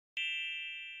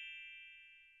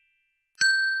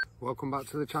Welcome back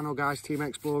to the channel, guys. Team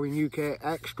Exploring UK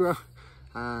Extra,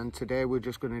 and today we're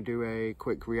just going to do a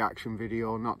quick reaction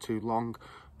video, not too long,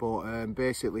 but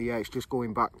basically, yeah, it's just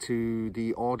going back to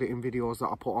the auditing videos that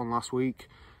I put on last week.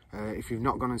 If you've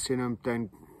not gone and seen them, then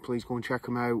please go and check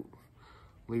them out.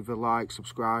 Leave a like,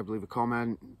 subscribe, leave a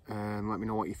comment, and let me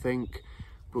know what you think.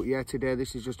 But yeah, today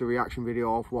this is just a reaction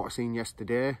video of what I seen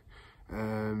yesterday.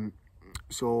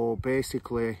 So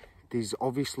basically, there's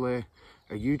obviously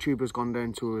a YouTuber's gone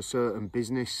down to a certain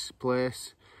business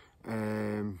place,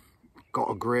 got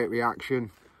a great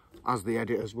reaction, as the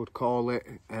editors would call it.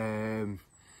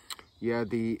 Yeah,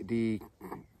 the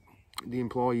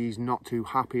employee's not too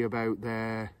happy about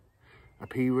their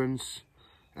appearance.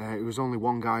 It was only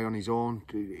one guy on his own.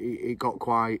 It got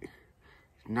quite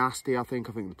nasty, I think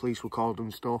the police were called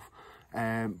and stuff.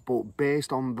 But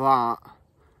based on that,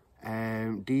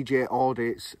 DJ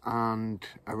Audits and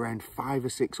around 5 or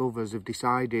 6 others have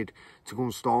decided to go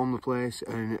and storm the place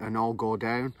and all go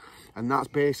down, and that's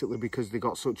basically because they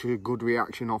got such a good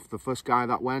reaction off the first guy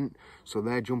that went, so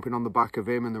they're jumping on the back of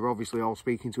him, and they're obviously all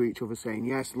speaking to each other saying,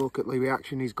 yes, look at the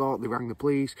reaction he's got, they rang the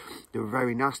police, they were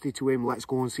very nasty to him, let's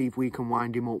go and see if we can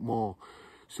wind him up more.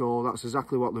 So that's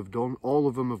exactly what they've done. All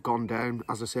of them have gone down,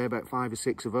 as I say, about 5 or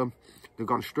 6 of them. They've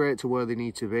gone straight to where they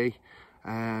need to be.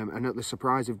 And at the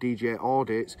surprise of DJ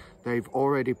Audits, they've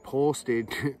already posted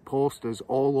posters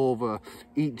all over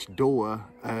each door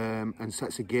and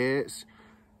sets of gates,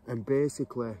 and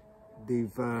basically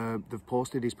they've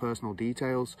posted his personal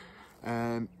details,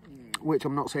 which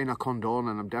I'm not saying I condone,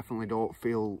 and I definitely don't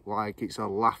feel like it's a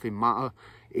laughing matter.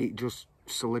 It just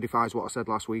solidifies what I said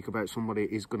last week about somebody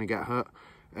is going to get hurt.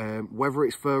 Whether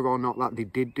it's fair or not that they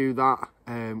did do that,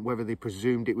 whether they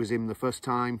presumed it was him the first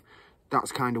time,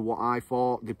 that's kind of what I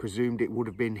thought. They presumed it would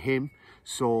have been him,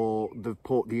 so they've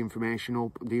put the information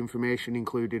up. The information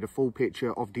included a full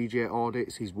picture of DJ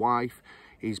Audits, his wife,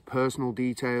 his personal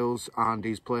details, and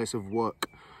his place of work.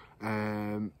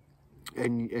 And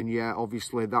yeah,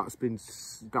 obviously that's been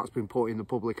put in the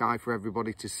public eye for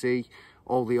everybody to see.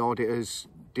 All the auditors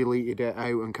deleted it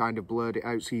out and kind of blurred it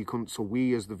out so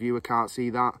we as the viewer can't see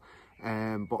that.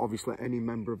 But obviously any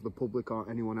member of the public or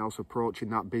anyone else approaching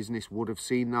that business would have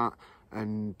seen that,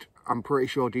 and I'm pretty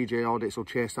sure DJ Audits will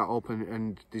chase that up,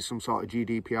 and there's some sort of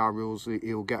GDPR rules that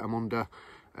he'll get them under,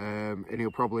 and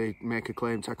he'll probably make a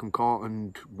claim, take him court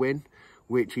and win,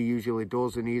 which he usually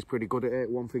does, and he's pretty good at it.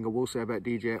 One thing I will say about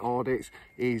DJ Audits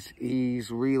is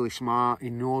he's really smart, he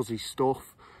knows his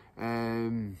stuff.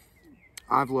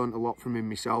 I've learned a lot from him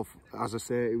myself. As I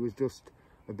say, it was just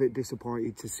a bit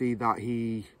disappointed to see that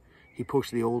he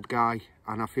pushed the old guy,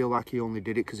 and I feel like he only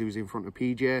did it because he was in front of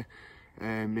PJ,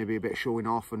 maybe a bit of showing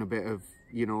off and a bit of,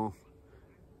 you know,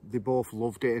 they both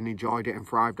loved it and enjoyed it and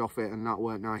thrived off it, and that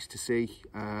weren't nice to see.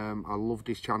 I loved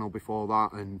his channel before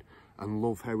that, and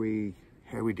love how he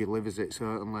delivers it,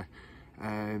 certainly.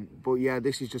 But yeah,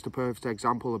 this is just a perfect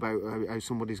example about how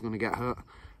somebody's going to get hurt.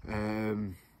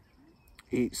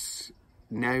 It's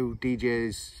now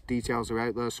DJ's details are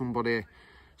out there.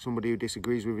 Somebody who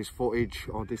disagrees with his footage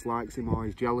or dislikes him or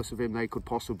is jealous of him, they could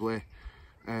possibly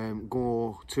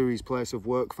go to his place of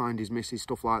work, find his missus,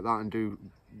 stuff like that, and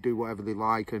do whatever they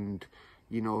like, and,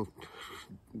 you know,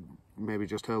 maybe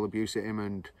just hurl abuse at him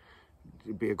and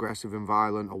be aggressive and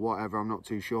violent or whatever. I'm not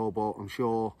too sure, but I'm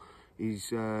sure he's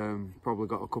probably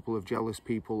got a couple of jealous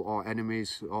people or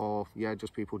enemies, or yeah,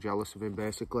 just people jealous of him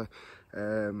basically.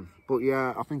 But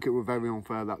yeah, I think it was very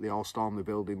unfair that they all stormed the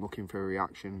building looking for a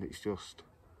reaction. It's just,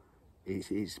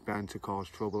 it's bound to cause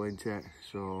trouble, isn't it?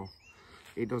 So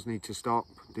it does need to stop.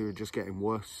 They're just getting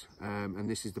worse, and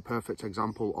this is the perfect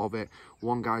example of it.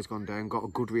 One guy's gone down, got a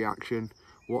good reaction,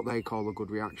 what they call a good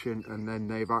reaction, and then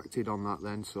they've acted on that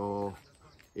then. So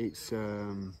it's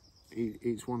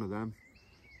one of them,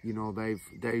 you know.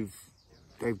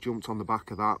 They've jumped on the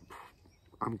back of that.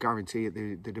 I'm guaranteed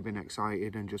they'd have been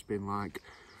excited and just been like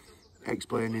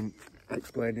explaining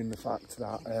the fact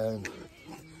that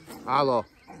hello,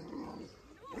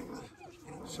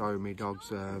 sorry, my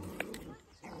dog's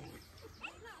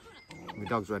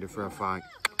ready for a fight.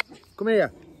 Come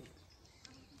here.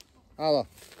 Hello.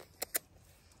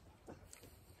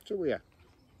 So we are.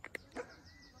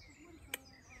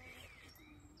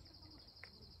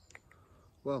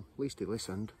 Well, at least he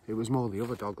listened. It was more the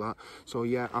other dog that. So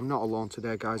yeah, I'm not alone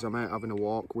today, guys. I'm out having a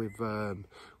walk with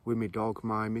my dog.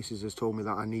 My missus has told me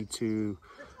that I need to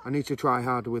try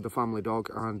harder with the family dog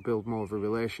and build more of a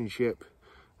relationship.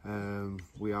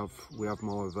 We have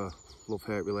more of a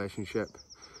love-hate relationship.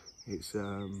 It's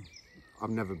I've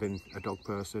never been a dog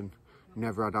person,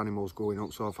 never had animals growing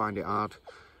up, so I find it hard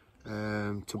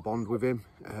to bond with him.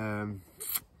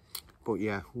 But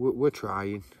yeah, we're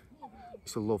trying.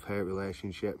 it's a love-hate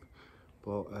relationship.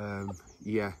 But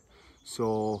yeah,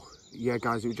 so yeah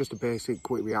guys, it was just a basic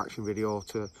quick reaction video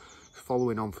to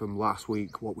following on from last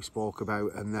week, what we spoke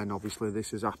about, and then obviously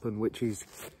this has happened, which is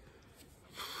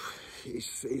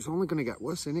it's only going to get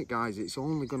worse, isn't it guys? It's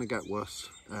only going to get worse.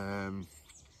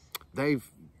 They've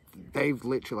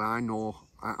literally, I know,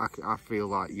 I feel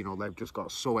like, you know, they've just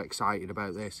got so excited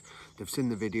about this. They've seen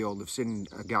the video, they've seen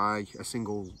a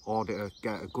single auditor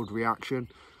get a good reaction.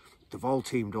 They've all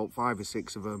teamed up, 5 or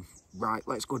 6 of them. Right,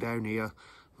 let's go down here.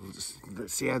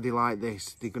 Let's see how they like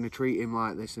this. They're going to treat him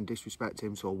like this and disrespect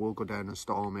him, so we'll go down and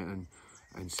storm it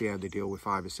and see how they deal with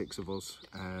 5 or 6 of us.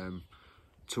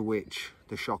 To which,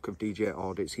 the shock of DJ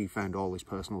Audits, he found all his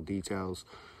personal details.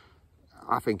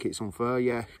 I think it's unfair,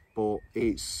 yeah, but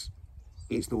it's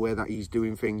the way that he's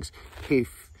doing things.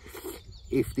 If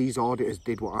these auditors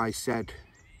did what I said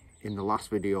in the last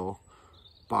video,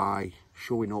 by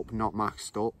showing up not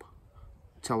masked up,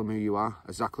 telling me who you are,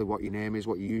 exactly what your name is,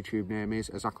 what your YouTube name is,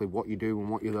 exactly what you do and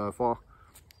what you're there for,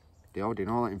 they already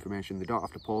know that information. They don't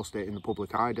have to post it in the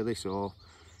public eye, do they? So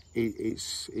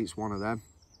it's one of them.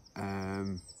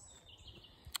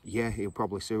 Yeah, he'll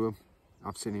probably sue him.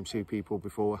 I've seen him sue people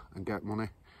before and get money.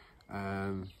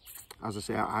 As I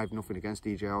say, I have nothing against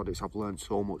DJ Audits. I've learned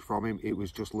so much from him. It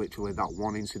was just literally that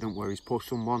one incident where he's pushed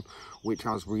someone, which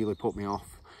has really put me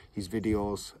off his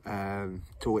videos,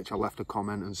 to which I left a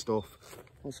comment and stuff.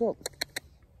 What's up?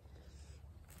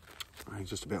 He's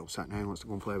just a bit upset now. He wants to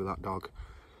go and play with that dog.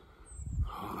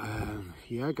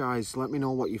 Yeah guys, let me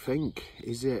know what you think.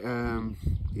 Is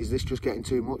this just getting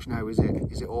too much now? Is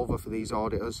it over for these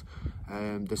auditors?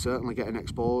 They're certainly getting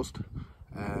exposed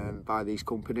by these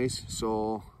companies,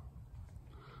 so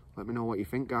let me know what you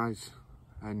think guys,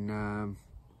 and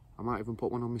I might even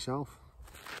put one on myself.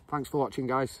 Thanks for watching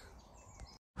guys.